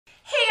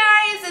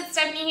it's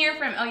Stephanie here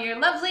from Oh You're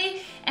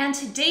Lovely, and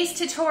today's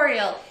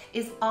tutorial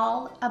is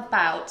all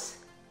about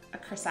a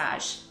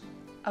corsage,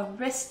 a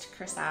wrist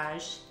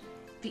corsage.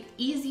 The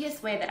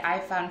easiest way that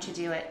I've found to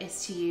do it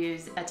is to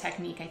use a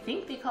technique I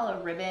think they call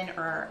a ribbon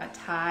or a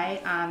tie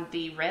on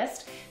the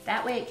wrist.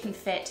 That way it can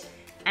fit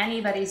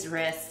anybody's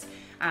wrist.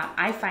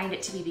 I find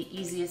it to be the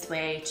easiest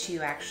way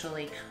to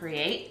actually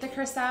create the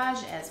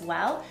corsage as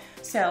well.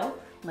 So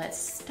let's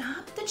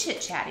stop the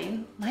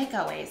chit-chatting like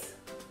always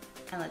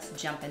and let's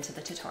jump into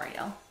the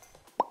tutorial.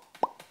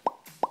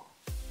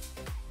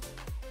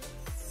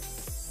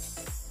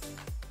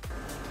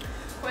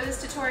 For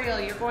this tutorial,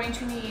 you're going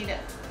to need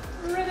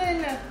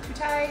ribbon to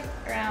tie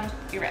around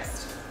your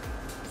wrist,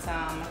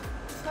 some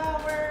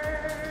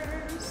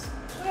flowers,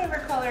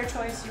 whatever color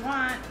choice you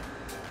want,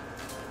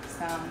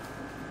 some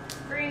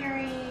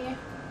greenery,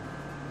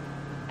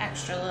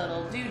 extra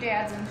little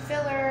doodads and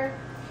filler.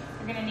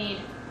 You're going to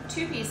need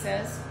 2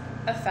 pieces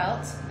of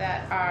felt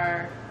that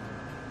are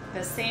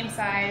the same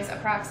size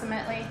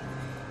approximately,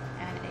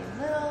 and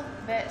a little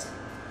bit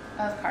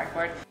of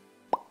cardboard.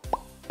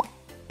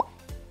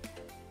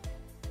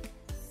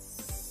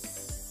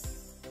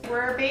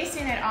 We're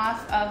basing it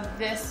off of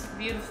this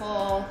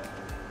beautiful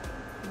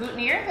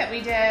boutonniere that we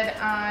did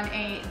on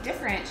a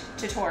different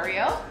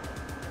tutorial.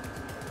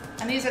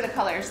 And these are the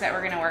colors that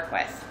we're gonna work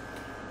with.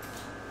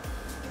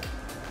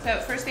 So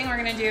first thing we're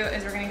gonna do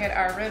is we're gonna get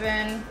our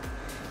ribbon.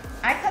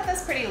 I cut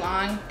this pretty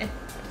long. It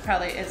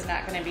probably is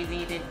not gonna be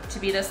needed to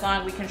be this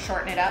long. We can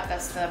shorten it up.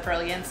 That's the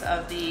brilliance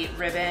of the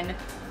ribbon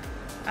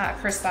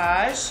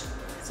corsage.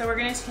 So we're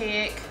gonna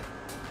take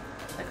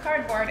the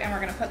cardboard and we're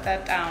gonna put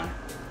that down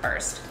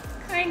first,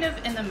 kind of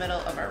in the middle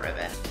of our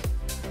ribbon.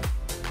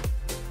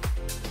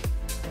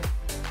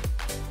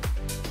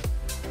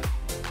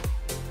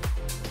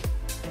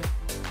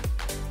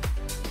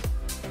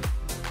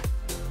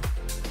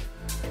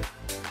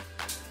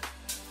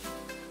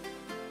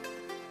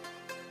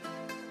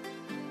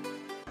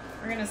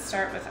 We're going to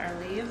start with our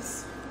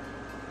leaves.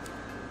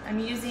 I'm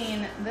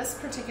using this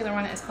particular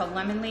one. It's called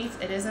lemon leaf.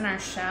 It is in our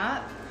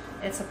shop.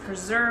 It's a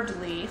preserved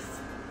leaf,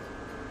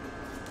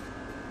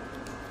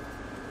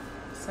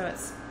 so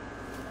it's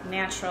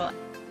natural.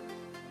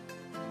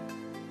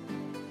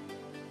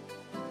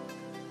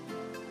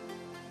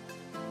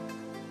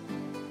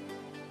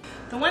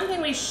 The one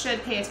thing we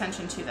should pay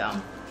attention to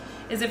though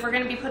is if we're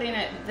going to be putting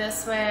it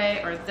this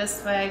way or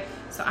this way.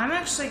 So I'm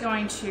actually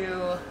going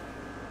to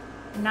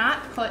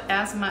not put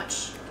as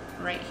much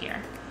right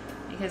here,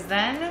 because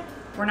then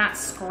we're not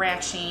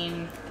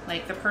scratching,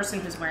 like the person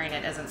who's wearing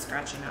it isn't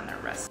scratching on their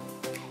wrist.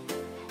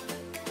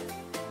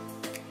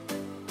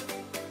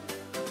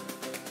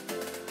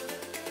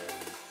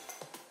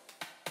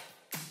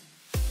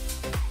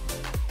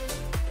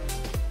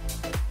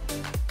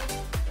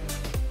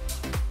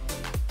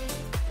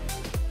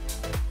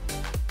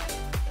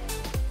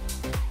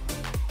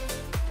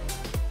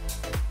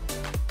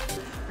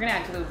 We're gonna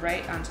add glue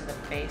right onto the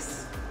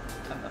base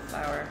of the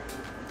flower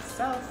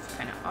itself,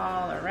 kind of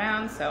all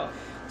around. So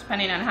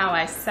depending on how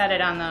I set it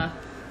on the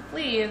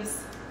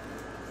leaves,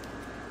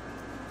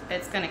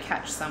 it's gonna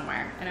catch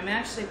somewhere. And I'm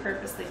actually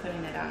purposely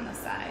putting it on the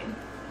side.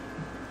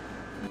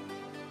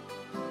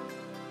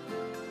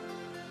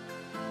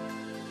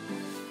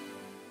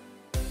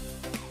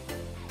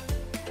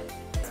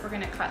 So we're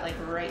gonna cut like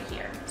right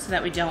here so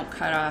that we don't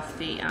cut off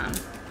the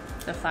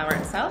flower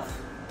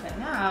itself. But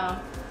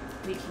now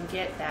we can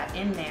get that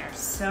in there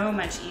so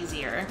much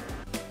easier.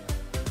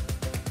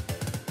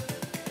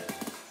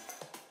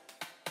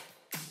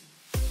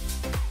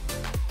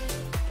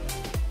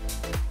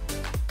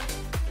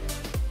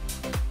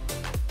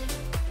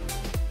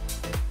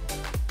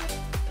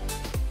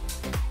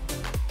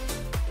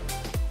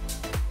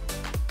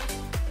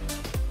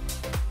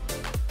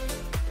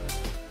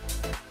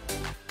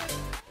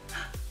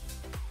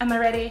 Am I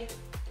ready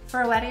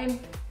for a wedding?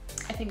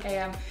 I think I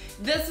am.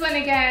 This one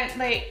again,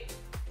 like,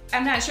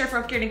 I'm not sure if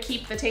we're gonna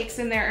keep the takes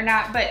in there or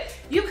not, but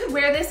you could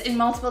wear this in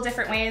multiple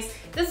different ways.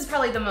 This is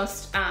probably the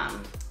most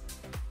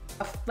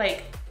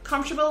like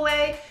comfortable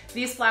way.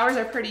 These flowers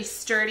are pretty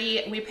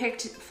sturdy. We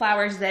picked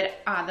flowers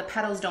that the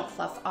petals don't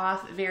fluff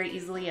off very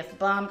easily if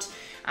bumped.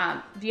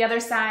 The other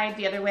side,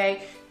 the other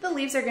way, the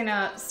leaves are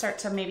gonna start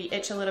to maybe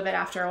itch a little bit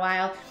after a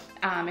while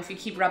if you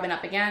keep rubbing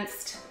up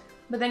against.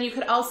 But then you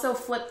could also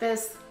flip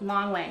this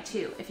long way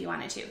too if you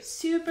wanted to.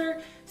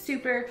 Super,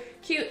 super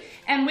cute.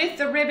 And with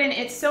the ribbon,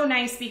 it's so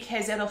nice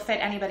because it'll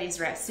fit anybody's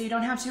wrist. So you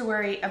don't have to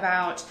worry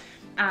about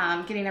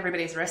getting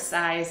everybody's wrist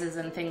sizes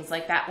and things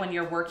like that when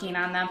you're working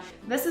on them.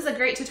 This is a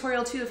great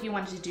tutorial too if you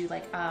wanted to do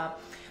like a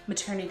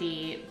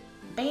maternity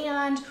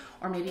band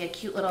or maybe a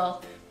cute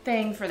little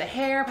thing for the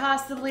hair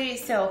possibly.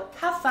 So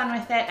have fun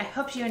with it. I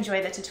hope you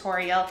enjoy the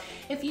tutorial.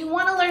 If you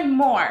want to learn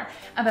more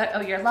about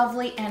Oh You're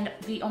Lovely and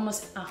the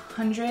almost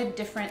 100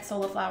 different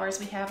Sola flowers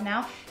we have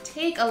now,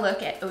 take a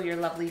look at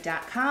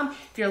ohyourlovely.com.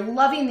 If you're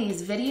loving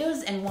these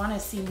videos and want to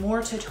see more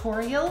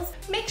tutorials,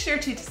 make sure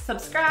to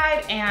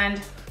subscribe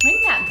and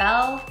ring that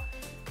bell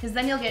because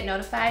then you'll get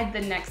notified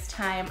the next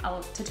time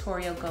a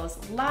tutorial goes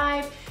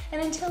live. And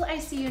until I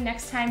see you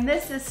next time,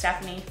 this is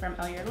Stephanie from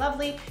Oh You're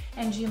Lovely,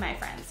 and you, my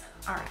friends,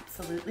 are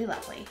absolutely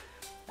lovely.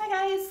 Bye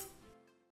guys.